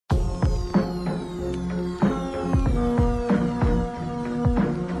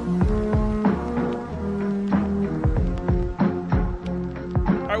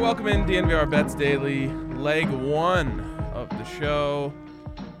Welcome in DNVR Bets Daily, leg one of the show.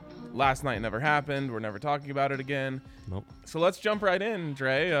 Last night never happened. We're never talking about it again. Nope. So let's jump right in,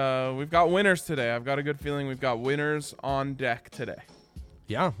 Dre. We've got winners today. I've got a good feeling we've got winners on deck today.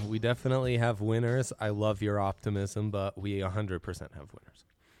 Yeah, we definitely have winners. I love your optimism, but we 100% have winners.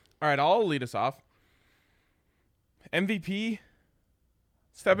 All right, I'll lead us off. MVP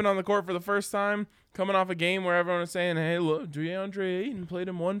stepping on the court for the first time, coming off a game where everyone was saying, hey, look, DeAndre Ayton played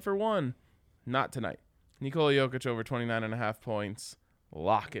him 1-for-1. Not tonight. Nikola Jokic over 29.5 points.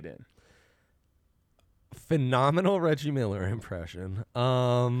 Lock it in. Phenomenal Reggie Miller impression.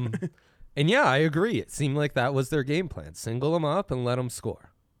 And yeah, I agree. It seemed like that was their game plan. Single him up and let him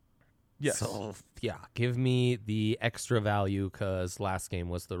score. Yes. So, yeah, give me the extra value because last game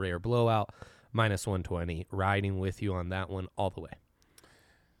was the rare blowout. Minus 120. Riding with you on that one all the way.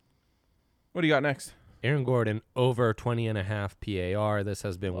 What do you got next? Aaron Gordon over 20.5 PAR. This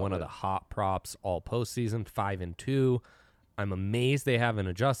has been one of it. the hot props all postseason, 5-2. I'm amazed they haven't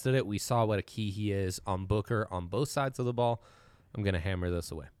adjusted it. We saw what a key he is on Booker on both sides of the ball. I'm going to hammer this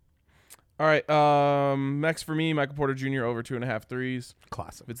away. All right. Next for me, Michael Porter Jr. over 2.5 threes.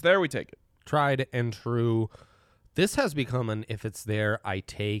 Classic. If it's there, we take it. Tried and true. This has become an if it's there, I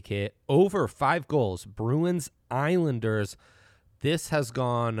take it. Over 5 goals. Bruins, Islanders. This has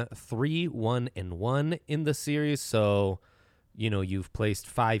gone 3-1-1 in the series. So, you know, you've placed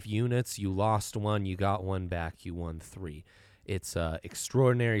 5 units. You lost 1. You got 1 back. You won 3. It's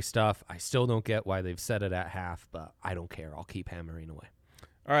extraordinary stuff. I still don't get why they've set it at half, but I don't care. I'll keep hammering away.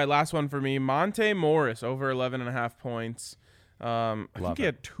 All right, last one for me. Monte Morris over 11.5 points. I think he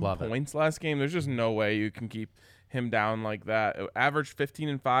had 2 points last game. There's just no way you can keep him down like that. It averaged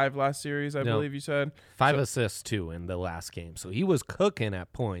 15-5 last series, I believe you said. 5 assists too in the last game. So he was cooking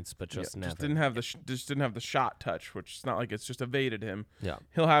at points, but just never. Just didn't have the shot touch, which is not like it's just evaded him. Yeah.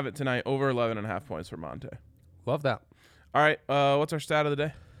 He'll have it tonight over 11.5 points for Monte. Love that. All right, what's our stat of the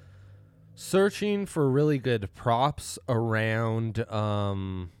day? Searching for really good props around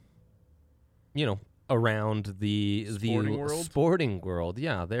around the sporting world.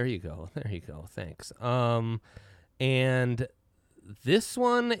 Yeah, there you go. Thanks. And this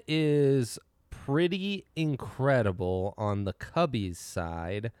one is pretty incredible on the Cubbies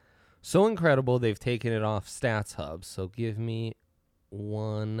side. So incredible they've taken it off Stats Hub. So give me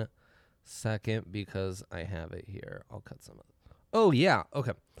 1 second because I have it here. I'll cut some of it. Oh, yeah.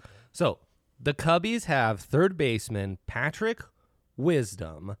 Okay. So the Cubbies have third baseman Patrick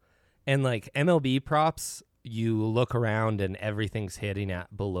Wisdom, and like MLB props, you look around and everything's hitting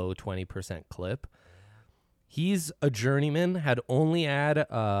at below 20% clip. He's a journeyman, had only had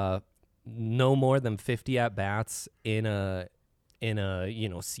no more than 50 at bats in a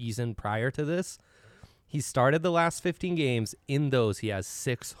season prior to this. He started the last 15 games. In those, he has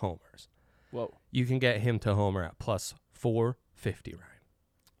 6 homers. Whoa. You can get him to homer at plus 450, Ryan.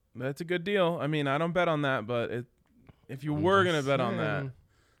 That's a good deal. I mean, I don't bet on that, but if you were going to bet on that,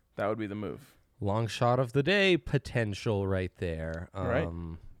 that would be the move. Long shot of the day potential right there. Right.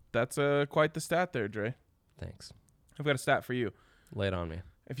 That's quite the stat there, Dre. Thanks. I've got a stat for you. Lay it on me.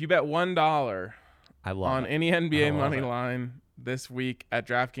 If you bet $1 on any NBA money line this week at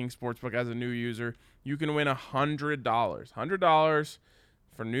DraftKings Sportsbook as a new user, you can win $100. $100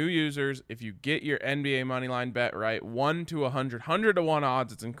 for new users if you get your NBA money line bet right. 1 to 100. 100 to 1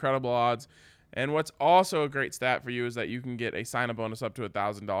 odds. It's incredible odds. And what's also a great stat for you is that you can get a sign-up bonus up to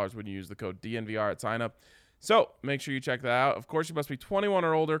 $1,000 when you use the code DNVR at sign-up. So make sure you check that out. Of course, you must be 21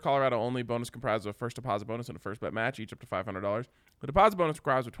 or older. Colorado only. Bonus comprised of a first deposit bonus and a first bet match, each up to $500. The deposit bonus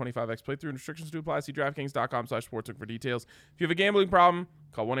requires a 25x playthrough and restrictions to apply. See DraftKings.com/sportsbook for details. If you have a gambling problem,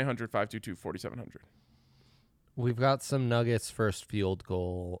 call 1-800-522-4700. We've got some Nuggets first field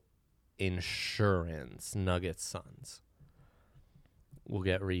goal insurance. Nuggets Suns. We'll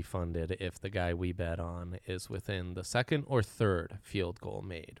get refunded if the guy we bet on is within the second or third field goal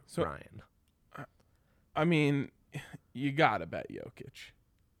made. So, Ryan. I mean, you got to bet Jokic.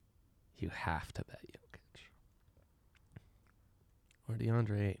 You have to bet Jokic. Or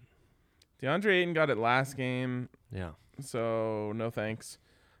DeAndre Ayton. DeAndre Ayton got it last game. Yeah. So, no thanks.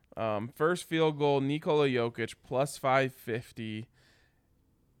 First field goal, Nikola Jokic, plus 550.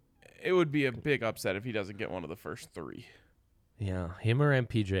 It would be a big upset if he doesn't get one of the first 3. Yeah, him or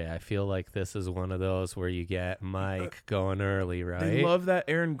MPJ. I feel like this is one of those where you get Mike going early, right? They love that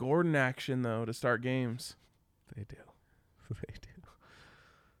Aaron Gordon action, though, to start games. They do. They do.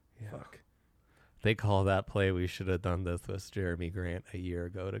 Yeah. Fuck. They call that play. We should have done this with Jeremy Grant a year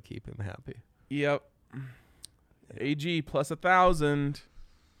ago to keep him happy. Yep. AG plus 1,000.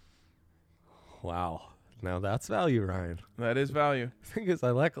 Wow. Now that's value, Ryan. That is value. The thing is,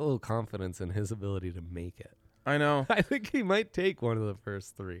 I lack a little confidence in his ability to make it. I know. I think he might take one of the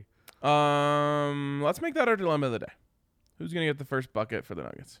first 3. Let's make that our dilemma of the day. Who's going to get the first bucket for the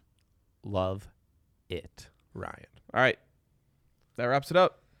Nuggets? Love it, Ryan. All right. That wraps it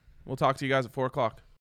up. We'll talk to you guys at 4 o'clock.